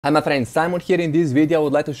Hi my friends, Simon here. In this video I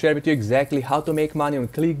would like to share with you exactly how to make money on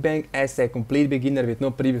ClickBank as a complete beginner with no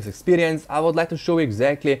previous experience. I would like to show you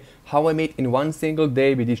exactly how I made in one single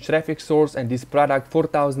day with this traffic source and this product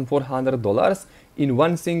 $4,400 in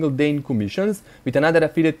one single day in commissions. With another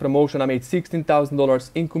affiliate promotion I made $16,000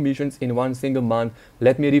 in commissions in one single month.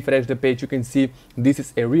 Let me refresh the page. You can see this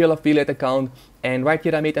is a real affiliate account, and right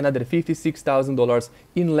here I made another $56,000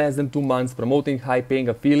 in less than 2 months promoting high paying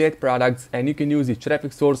affiliate products, and you can use this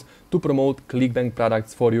traffic source to promote ClickBank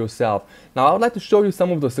products for yourself. Now I would like to show you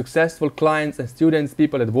some of the successful clients and students,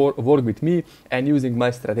 people that work with me and using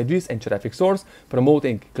my strategies and traffic source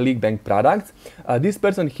promoting ClickBank products. This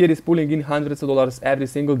person here is pulling in hundreds of dollars every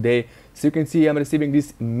single day. So you can see I'm receiving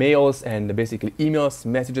these mails and basically emails,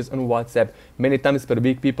 messages on WhatsApp many times per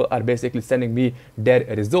week. People are basically sending me their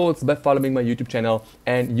results by following my YouTube channel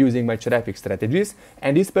and using my traffic strategies.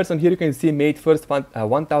 And this person here you can see made first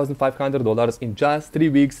 $1,500 in just 3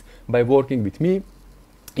 weeks by working with me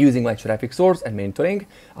using my traffic source and mentoring.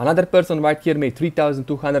 Another person right here made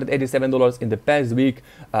 $3,287 in the past week.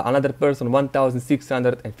 Another person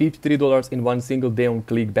 $1,653 in one single day on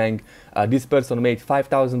ClickBank. This person made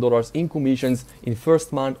 $5,000 in commissions in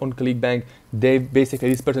first month on ClickBank.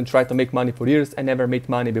 This person tried to make money for years and never made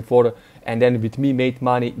money before, and then with me made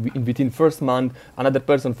money within first month. Another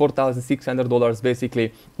person $4,600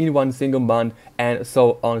 basically in one single month, and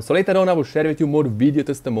so on. So later on I will share with you more video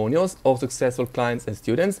testimonials of successful clients and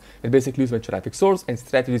students that basically use my traffic source and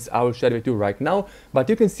strategies I will share with you right now. But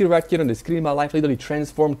you can see right here on the screen my life literally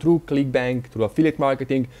transformed through ClickBank, through affiliate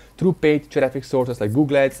marketing, through paid traffic sources like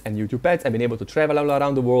Google Ads and YouTube Ads. I've been able to travel all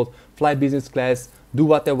around the world, fly business class, do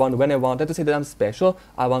what I want, when I want. Not to say that I'm special.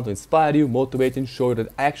 I want to inspire you, motivate and show you that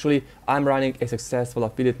actually I'm running a successful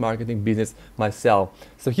affiliate marketing business myself.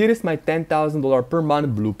 So here is my $10,000 per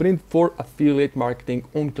month blueprint for affiliate marketing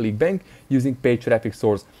on ClickBank using paid traffic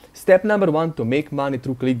source. Step number 1 to make money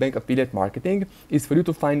through ClickBank affiliate marketing is for you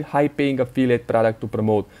to find high paying affiliate product to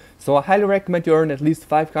promote. So I highly recommend you earn at least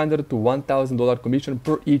 $500 to $1,000 commission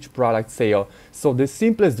per each product sale. So the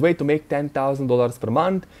simplest way to make $10,000 per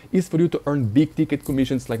month is for you to earn big ticket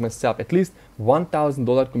commissions like myself, at least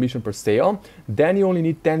 $1,000 commission per sale. Then you only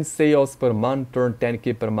need 10 sales per month to earn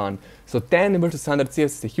 10K per month. So 10 versus 100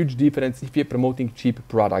 sales is a huge difference if you're promoting cheap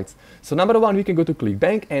products. So number 1, we can go to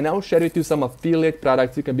ClickBank and I'll share with you some affiliate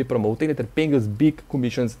products you can be promoting that are paying us big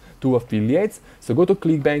commissions to affiliates. So go to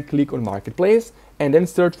ClickBank, click on Marketplace, and then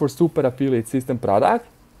search for Super Affiliate System product.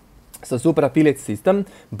 So Super Affiliate System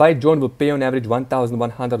by John will pay on average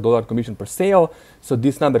 $1,100 commission per sale. So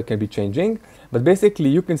this number can be changing. But basically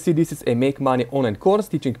you can see this is a make money online course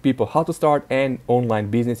teaching people how to start an online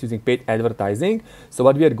business using paid advertising. So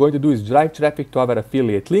what we are going to do is drive traffic to our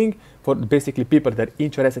affiliate link for basically people that are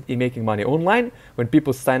interested in making money online. When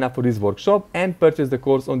people sign up for this workshop and purchase the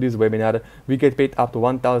course on this webinar, we get paid up to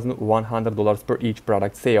 $1,100 per each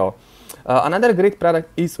product sale. Another great product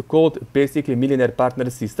is called basically Millionaire Partner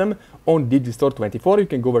System on Digistore24. You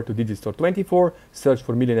can go over to Digistore24, search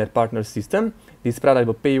for Millionaire Partner System. This product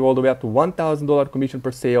will pay you all the way up to $1,000 commission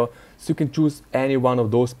per sale, so you can choose any one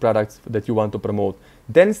of those products that you want to promote.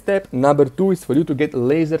 Then step number 2 is for you to get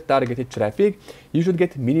laser targeted traffic. You should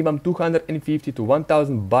get minimum 250 to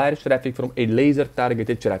 1,000 buyer traffic from a laser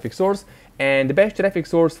targeted traffic source. And the best traffic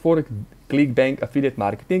source for ClickBank affiliate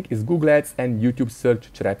marketing is Google Ads and YouTube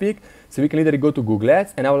search traffic. So we can either go to Google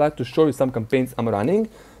Ads, and I would like to show you some campaigns I'm running.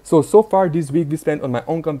 So far this week we spent on my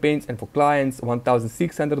own campaigns and for clients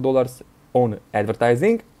 $1,600 on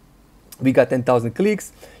advertising. We got 10,000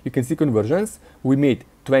 clicks. You can see conversions. We made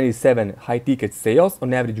 27 high ticket sales.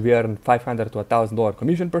 On average we earn $500 to $1,000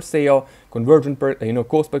 commission per sale. Conversion per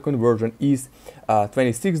cost per conversion is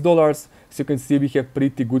 $26. So you can see we have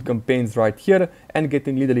pretty good campaigns right here and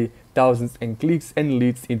getting literally thousands and clicks and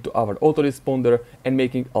leads into our autoresponder and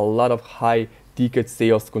making a lot of high ticket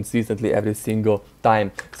sales consistently every single time.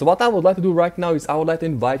 So what I would like to do right now is I would like to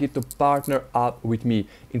invite you to partner up with me.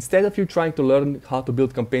 Instead of you trying to learn how to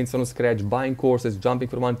build campaigns from scratch, buying courses, jumping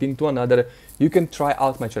from one thing to another, you can try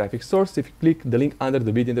out my traffic source. If you click the link under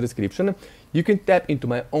the video in the description, you can tap into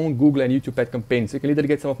my own Google and YouTube ad campaigns. So you can literally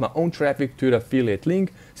get some of my own traffic to your affiliate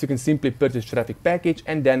link. So you can simply purchase traffic package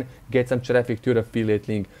and then get some traffic to your affiliate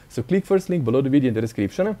link. So click first link below the video in the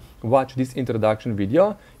description, watch this introduction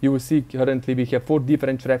video. You will see currently we have 4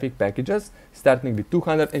 different traffic packages, starting with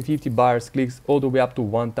 250 buyers clicks all the way up to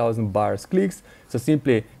 1,000 buyers clicks. So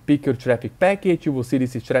simply pick your traffic package. You will see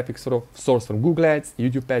this is traffic source from Google Ads,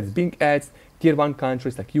 YouTube Ads, Bing Ads, Tier 1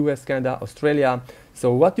 countries like US, Canada, Australia.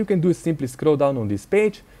 So what you can do is simply scroll down on this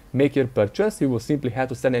page, make your purchase. You will simply have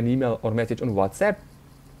to send an email or message on WhatsApp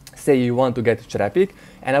say you want to get traffic,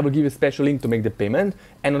 and I will give you a special link to make the payment.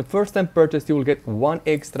 And on first time purchase, you will get one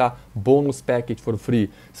extra bonus package for free.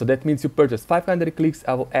 So that means you purchase 500 clicks,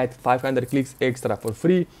 I will add 500 clicks extra for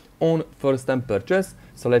free on first time purchase.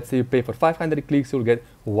 So let's say you pay for 500 clicks, you'll get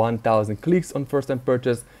 1000 clicks on first time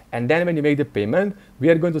purchase. And then when you make the payment, we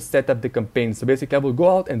are going to set up the campaign. So basically I will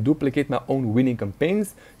go out and duplicate my own winning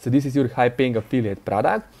campaigns. So this is your high paying affiliate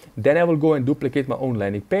product. Then I will go and duplicate my own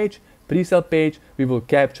landing page, pre-sale page. We will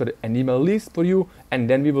capture an email list for you, and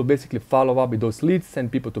then we will basically follow up with those leads,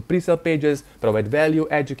 send people to pre-sale pages, provide value,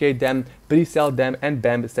 educate them, pre-sell them, and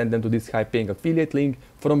bam, send them to this high paying affiliate link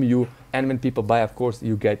from you. And when people buy, of course,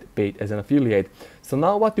 you get paid as an affiliate. So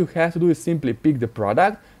now what you have to do is simply pick the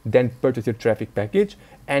product, then purchase your traffic package.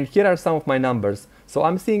 And here are some of my numbers. So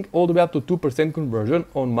I'm seeing all the way up to 2% conversion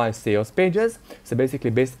on my sales pages. So basically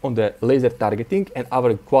based on the laser targeting and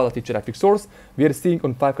our quality traffic source, we are seeing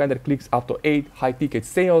on 500 clicks up to 8 high ticket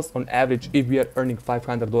sales. On average, if we are earning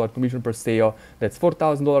 $500 commission per sale, that's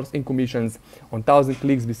 $4,000 in commissions. On 1,000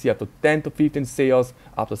 clicks, we see up to 10 to 15 sales,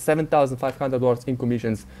 up to $7,500 in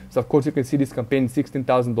commissions. So of course you can see this campaign,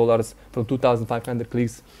 $16,000 from 2,500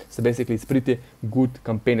 clicks. So basically it's pretty good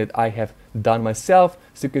campaign that I have done myself.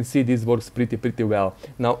 So you can see this works pretty well.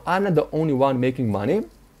 Now I'm not the only one making money.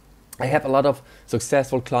 I have a lot of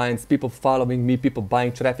successful clients, people following me, people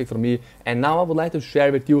buying traffic from me, and now I would like to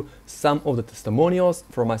share with you some of the testimonials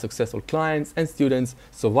from my successful clients and students.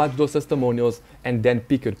 So watch those testimonials and then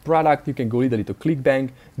pick your product. You can go literally to ClickBank,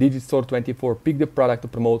 Digistore24, pick the product to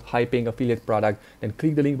promote high paying affiliate product, then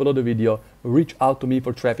click the link below the video, reach out to me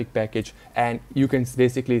for traffic package, and you can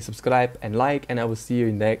basically subscribe and like, and I will see you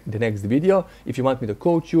in the next video. If you want me to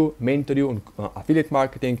coach you, mentor you on affiliate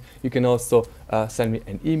marketing, you can also send me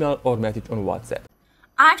an email or message on WhatsApp.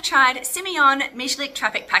 I've tried Simeon Mijlik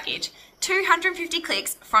traffic package, 250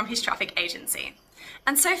 clicks from his traffic agency.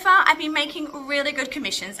 And so far I've been making really good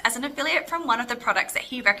commissions as an affiliate from one of the products that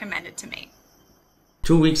he recommended to me.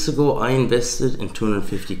 2 weeks ago, I invested in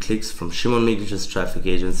 250 clicks from Shimon Miglic's traffic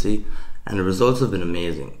agency, and the results have been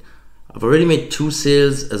amazing. I've already made 2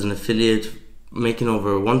 sales as an affiliate, making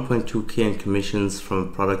over 1.2k in commissions from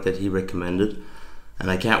a product that he recommended, and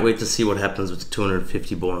I can't wait to see what happens with the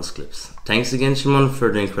 250 bonus clips. Thanks again, Shimon,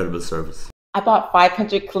 for the incredible service. I bought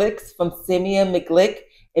 500 clicks from Simeon Mijlik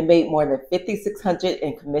and made more than $5,600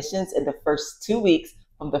 in commissions in the first 2 weeks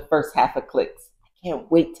from the first half of clicks. I can't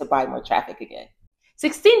wait to buy more traffic again.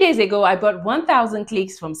 16 days ago, I bought 1,000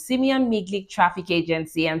 clicks from Simeon Mijlik Traffic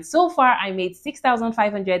Agency, and so far I made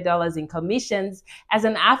 $6,500 in commissions as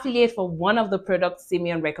an affiliate for one of the products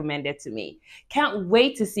Simeon recommended to me. Can't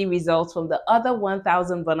wait to see results from the other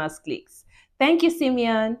 1,000 bonus clicks. Thank you,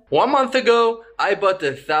 Simeon. 1 month ago, I bought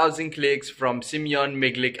 1,000 clicks from Simeon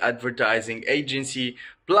Mijlik Advertising Agency.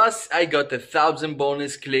 Plus, I got 1,000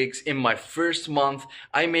 bonus clicks in my first month.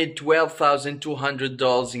 I made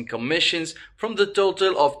 $12,200 in commissions from the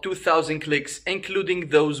total of 2,000 clicks, including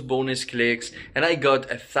those bonus clicks, and I got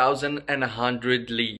 1,100 leads.